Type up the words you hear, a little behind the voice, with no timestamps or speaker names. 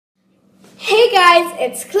guys,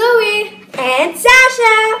 it's Chloe and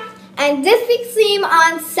Sasha, and this week's theme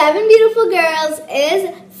on 7 Beautiful Girls is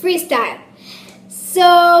freestyle.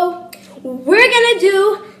 So we're gonna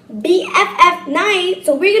do BFF night.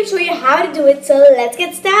 So we're gonna show you how to do it. So let's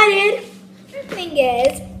get started. The thing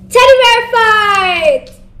is, teddy bear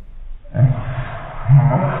fight!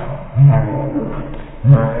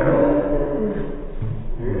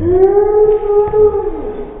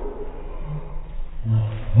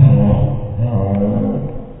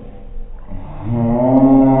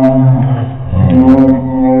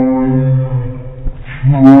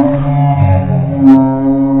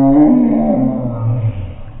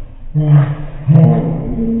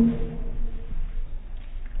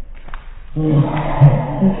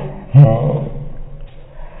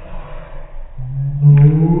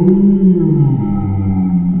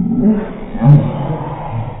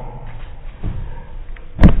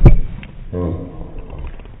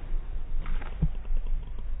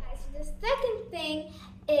 The second thing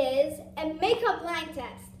is a makeup line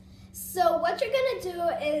test. So what you're gonna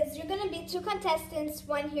do is you're gonna be 2 contestants,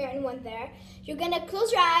 one here and one there. You're gonna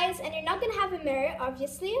close your eyes and you're not gonna have a mirror,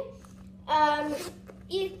 obviously.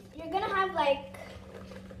 You're gonna have like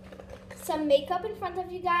some makeup in front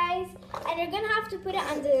of you guys, and you're gonna have to put it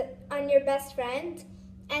on your best friend,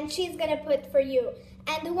 and she's gonna put for you.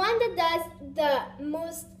 And the one that does the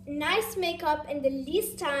most nice makeup in the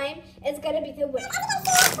least time is gonna be the winner.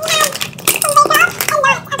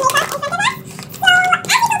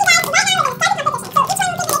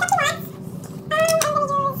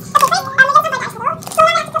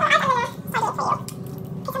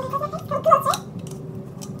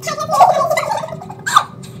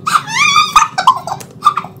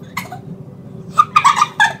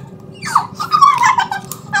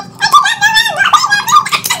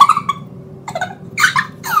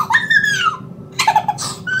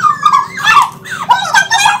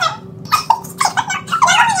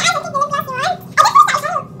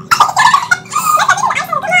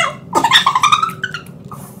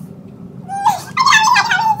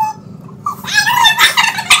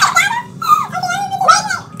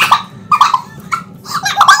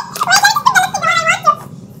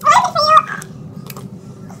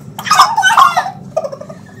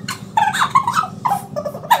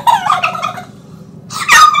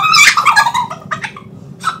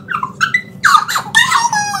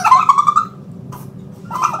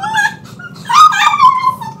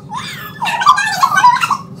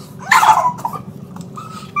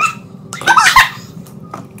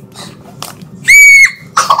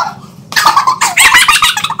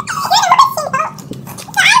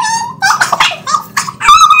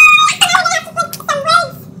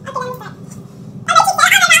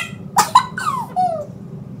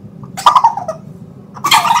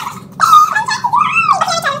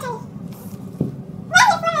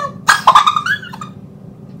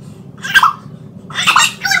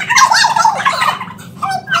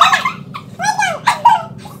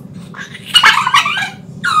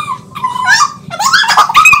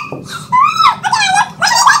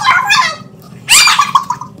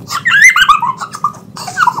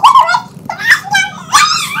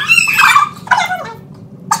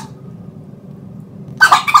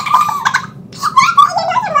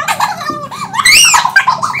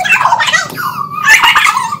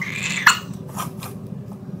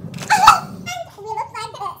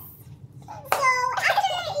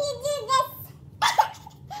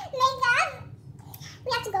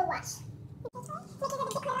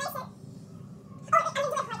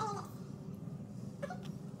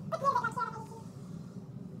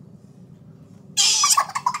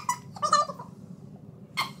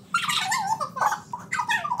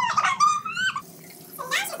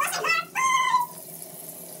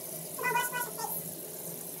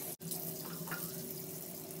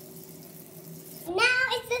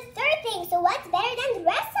 So what's better than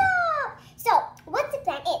dress up? So what the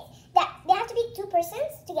plan is that they have to be 2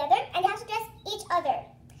 persons together and they have to dress each other.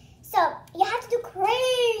 So you have to do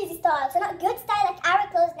crazy style. So not good style like our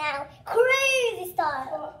clothes now. Crazy style.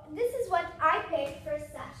 So this is what I picked for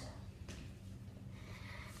Sasha.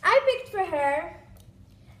 I picked for her.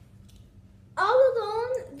 All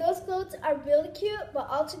alone, those clothes are really cute, but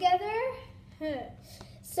all together,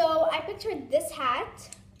 So I picked her this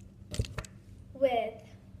hat with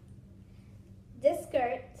this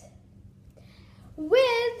skirt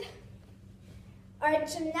with our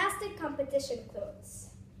gymnastic competition clothes.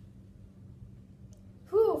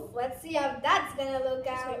 Whew, let's see how that's gonna look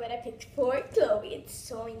out. This is what I picked for Chloe. It's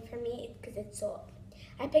sewing for me because it's sold.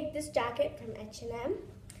 I picked this jacket from H&M,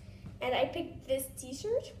 and I picked this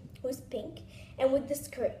t-shirt, who's pink, and with the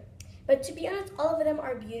skirt. But to be honest, all of them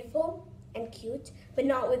are beautiful. and cute, but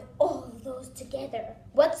not with all of those together.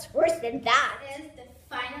 What's worse than that? That is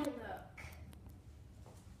the final look.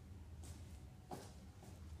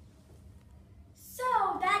 So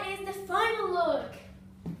that is the final look.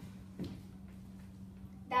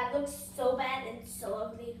 That looks so bad and so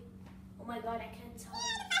ugly. Oh my god, I can't tell.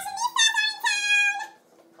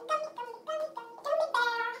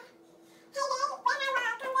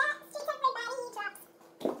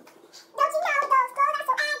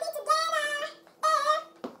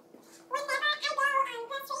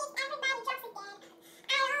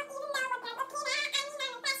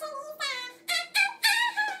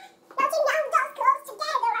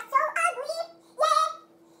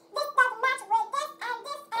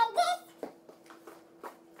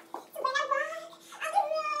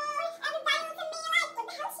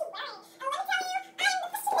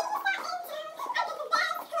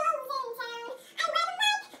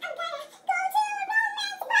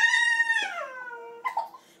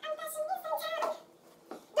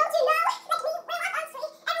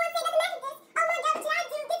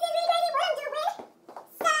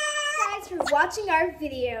 Watching our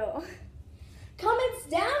video. Comments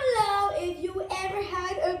down below if you ever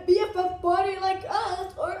had a BFF party like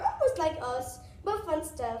us or almost like us, but fun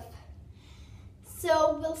stuff.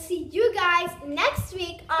 So we'll see you guys next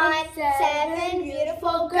week on Seven Seven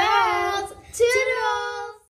Beautiful Girls. Toodles!